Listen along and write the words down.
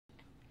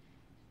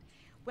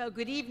Well,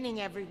 good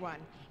evening, everyone.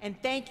 And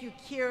thank you,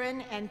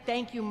 Kieran, and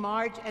thank you,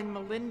 Marge and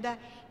Melinda,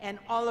 and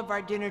all of our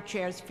dinner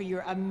chairs for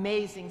your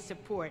amazing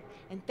support.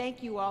 And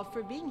thank you all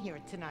for being here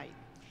tonight.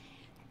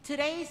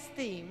 Today's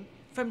theme,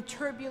 From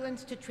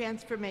Turbulence to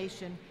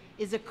Transformation,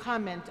 is a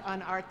comment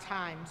on our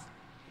times.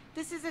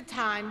 This is a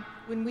time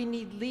when we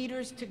need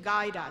leaders to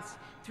guide us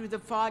through the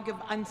fog of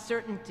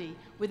uncertainty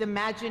with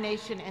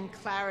imagination and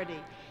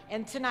clarity.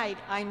 And tonight,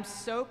 I'm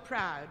so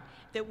proud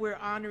that we're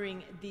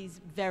honoring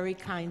these very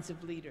kinds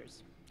of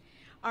leaders.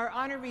 Our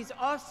honorees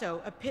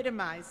also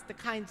epitomize the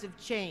kinds of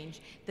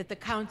change that the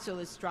Council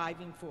is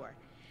striving for.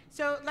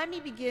 So let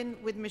me begin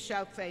with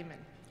Michelle Clayman.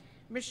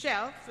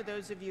 Michelle, for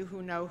those of you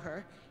who know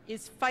her,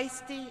 is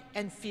feisty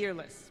and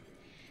fearless.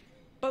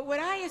 But what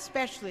I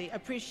especially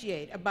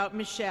appreciate about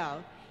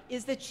Michelle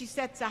is that she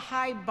sets a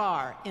high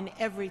bar in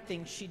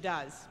everything she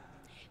does.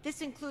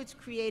 This includes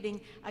creating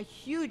a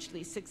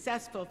hugely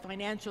successful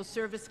financial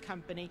service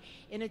company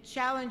in a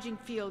challenging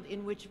field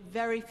in which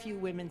very few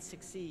women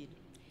succeed,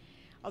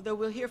 although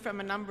we'll hear from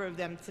a number of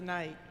them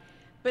tonight.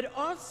 But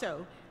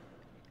also,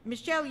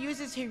 Michelle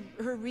uses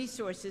her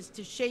resources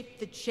to shape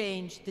the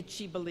change that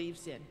she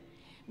believes in.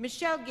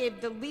 Michelle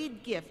gave the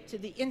lead gift to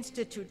the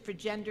Institute for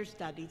Gender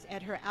Studies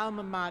at her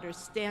alma mater,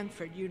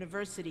 Stanford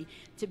University,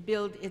 to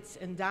build its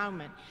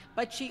endowment,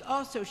 but she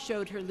also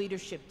showed her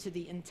leadership to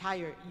the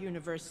entire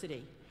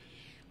university.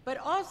 But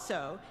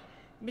also,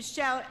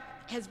 Michelle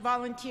has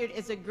volunteered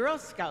as a Girl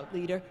Scout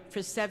leader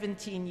for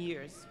 17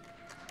 years.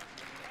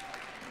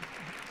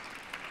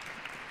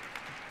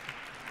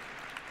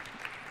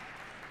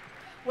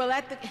 Well,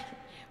 at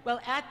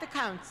the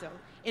Council,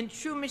 in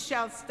true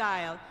Michelle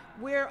style,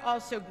 we're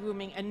also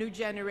grooming a new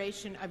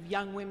generation of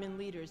young women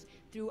leaders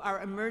through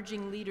our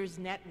Emerging Leaders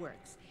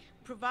Networks,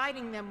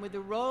 providing them with the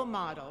role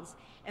models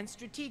and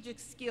strategic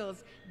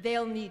skills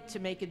they'll need to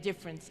make a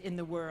difference in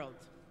the world.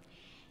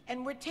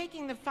 And we're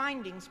taking the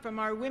findings from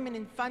our Women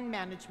in Fund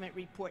Management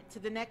report to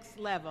the next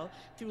level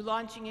through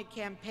launching a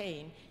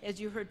campaign, as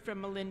you heard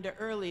from Melinda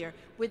earlier,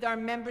 with our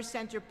member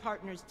center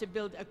partners to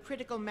build a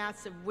critical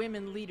mass of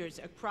women leaders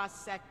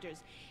across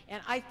sectors.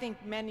 And I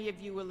think many of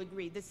you will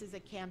agree this is a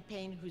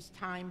campaign whose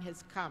time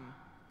has come.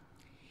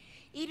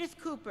 Edith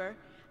Cooper,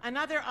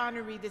 another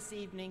honoree this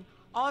evening,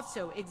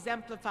 also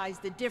exemplifies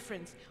the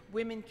difference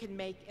women can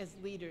make as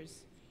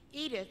leaders.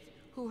 Edith,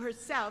 who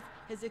herself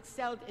has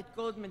excelled at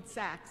Goldman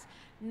Sachs,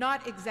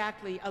 not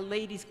exactly a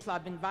ladies'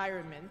 club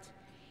environment,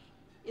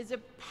 is a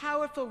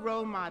powerful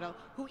role model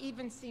who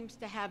even seems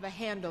to have a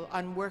handle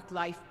on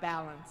work-life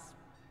balance.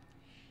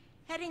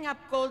 Heading up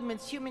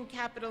Goldman's human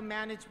capital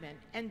management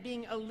and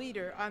being a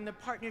leader on the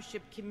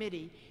partnership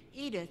committee,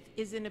 Edith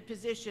is in a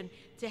position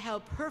to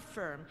help her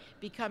firm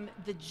become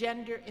the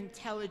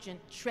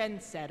gender-intelligent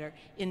trendsetter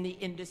in the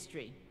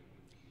industry.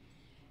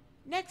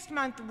 Next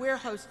month, we're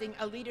hosting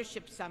a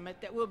leadership summit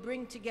that will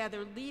bring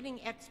together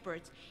leading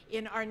experts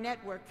in our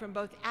network from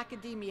both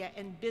academia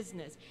and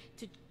business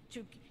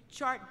to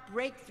chart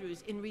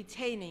breakthroughs in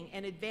retaining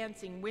and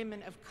advancing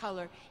women of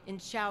color in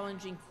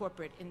challenging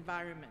corporate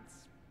environments.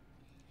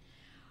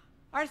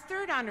 Our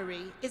third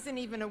honoree isn't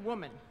even a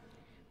woman,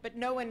 but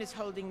no one is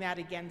holding that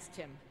against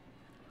him.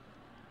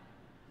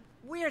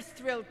 We're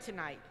thrilled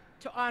tonight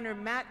to honor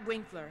Matt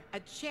Winkler,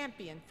 a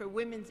champion for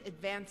women's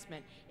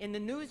advancement in the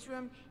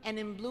newsroom and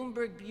in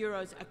Bloomberg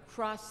bureaus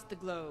across the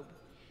globe.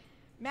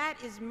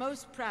 Matt is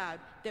most proud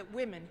that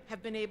women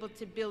have been able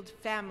to build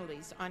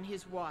families on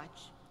his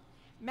watch.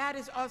 Matt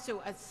is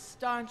also a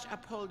staunch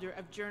upholder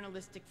of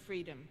journalistic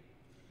freedom.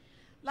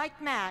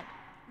 Like Matt,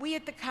 we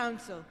at the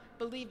Council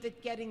believe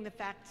that getting the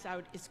facts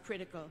out is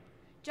critical.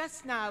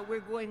 Just now, we're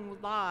going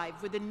live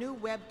with a new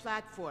web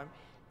platform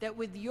that,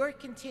 with your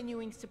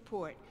continuing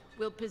support,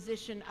 will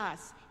position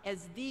us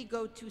as the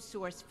go-to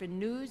source for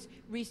news,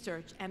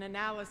 research, and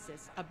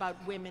analysis about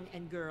women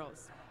and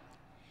girls.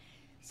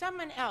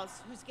 Someone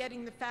else who's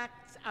getting the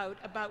facts out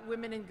about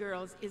women and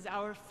girls is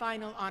our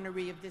final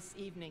honoree of this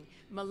evening,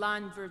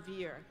 Melanne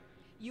Verveer,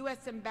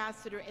 U.S.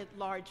 Ambassador at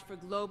Large for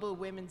Global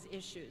Women's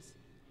Issues.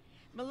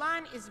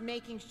 Melanne is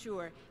making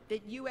sure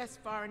that U.S.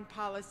 foreign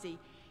policy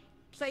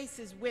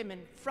places women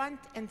front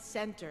and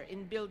center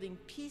in building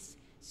peace,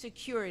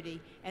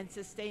 security, and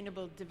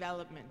sustainable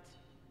development.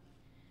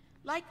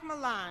 Like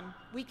Melanne,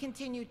 we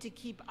continue to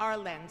keep our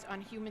lens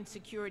on human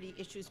security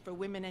issues for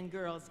women and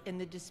girls and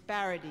the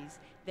disparities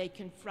they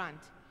confront.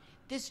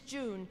 This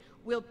June,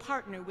 we'll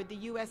partner with the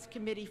U.S.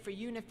 Committee for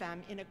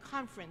UNIFEM in a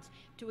conference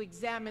to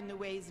examine the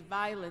ways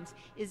violence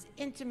is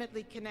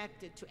intimately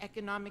connected to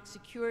economic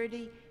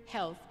security,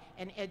 health,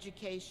 and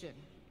education.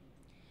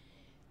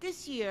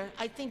 This year,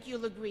 I think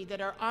you'll agree that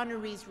our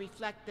honorees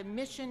reflect the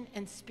mission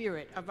and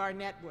spirit of our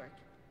network.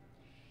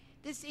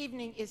 This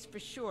evening is for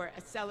sure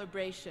a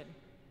celebration,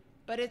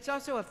 but it's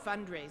also a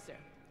fundraiser.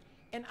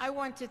 And I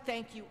want to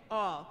thank you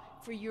all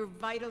for your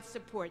vital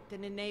support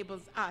that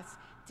enables us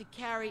to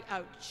carry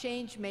out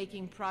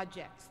change-making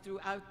projects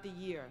throughout the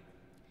year.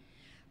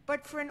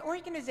 But for an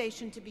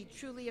organization to be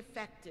truly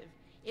effective,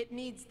 it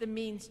needs the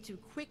means to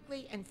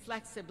quickly and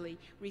flexibly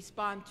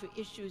respond to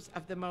issues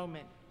of the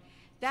moment.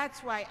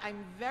 That's why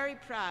I'm very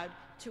proud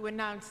to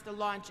announce the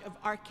launch of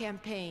our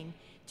campaign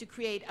to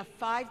create a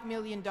 $5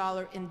 million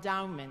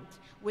endowment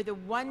with a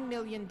 $1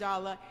 million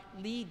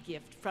lead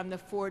gift from the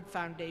Ford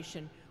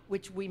Foundation,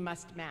 which we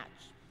must match.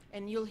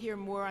 And you'll hear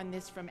more on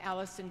this from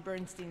Allison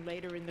Bernstein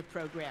later in the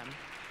program.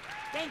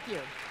 Thank you.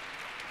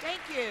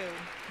 Thank you.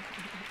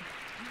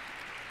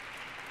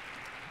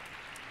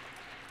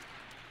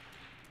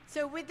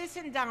 So with this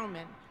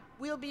endowment,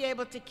 we'll be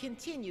able to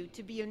continue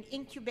to be an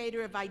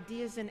incubator of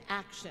ideas and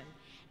action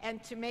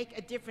and to make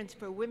a difference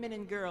for women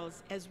and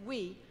girls as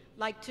we,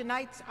 like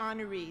tonight's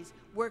honorees,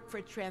 work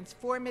for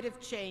transformative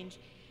change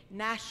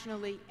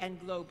nationally and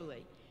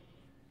globally.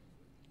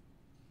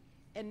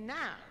 And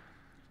now,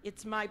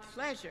 it's my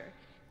pleasure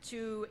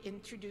to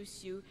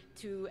introduce you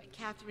to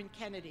Catherine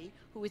Kennedy,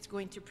 who is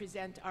going to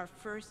present our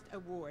first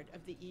award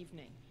of the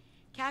evening.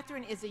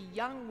 Catherine is a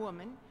young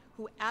woman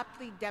who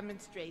aptly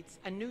demonstrates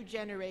a new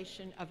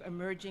generation of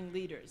emerging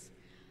leaders.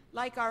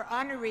 Like our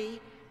honoree,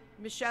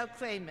 Michelle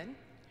Clayman,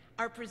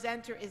 our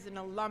presenter is an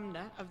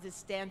alumna of the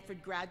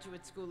Stanford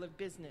Graduate School of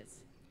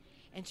Business,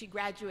 and she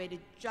graduated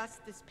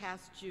just this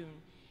past June.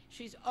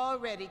 She's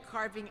already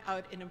carving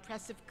out an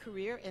impressive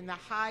career in the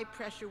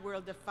high-pressure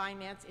world of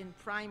finance in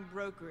prime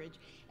brokerage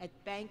at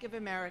Bank of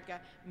America,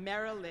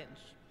 Merrill Lynch.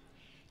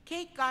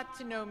 Kate got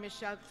to know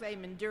Michelle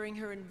Clayman during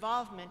her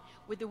involvement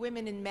with the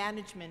Women in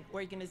Management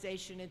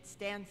organization at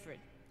Stanford.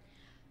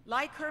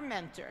 Like her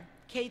mentor,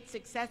 Kate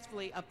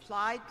successfully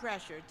applied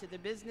pressure to the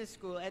business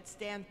school at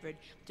Stanford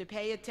to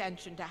pay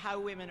attention to how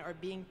women are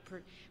being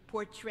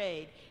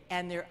portrayed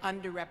and their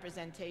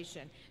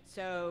underrepresentation.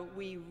 So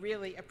we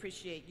really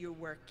appreciate your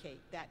work,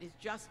 Kate. That is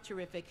just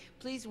terrific.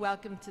 Please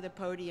welcome to the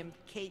podium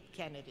Kate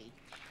Kennedy.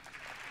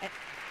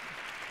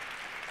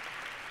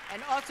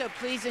 And also,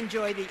 please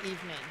enjoy the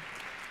evening.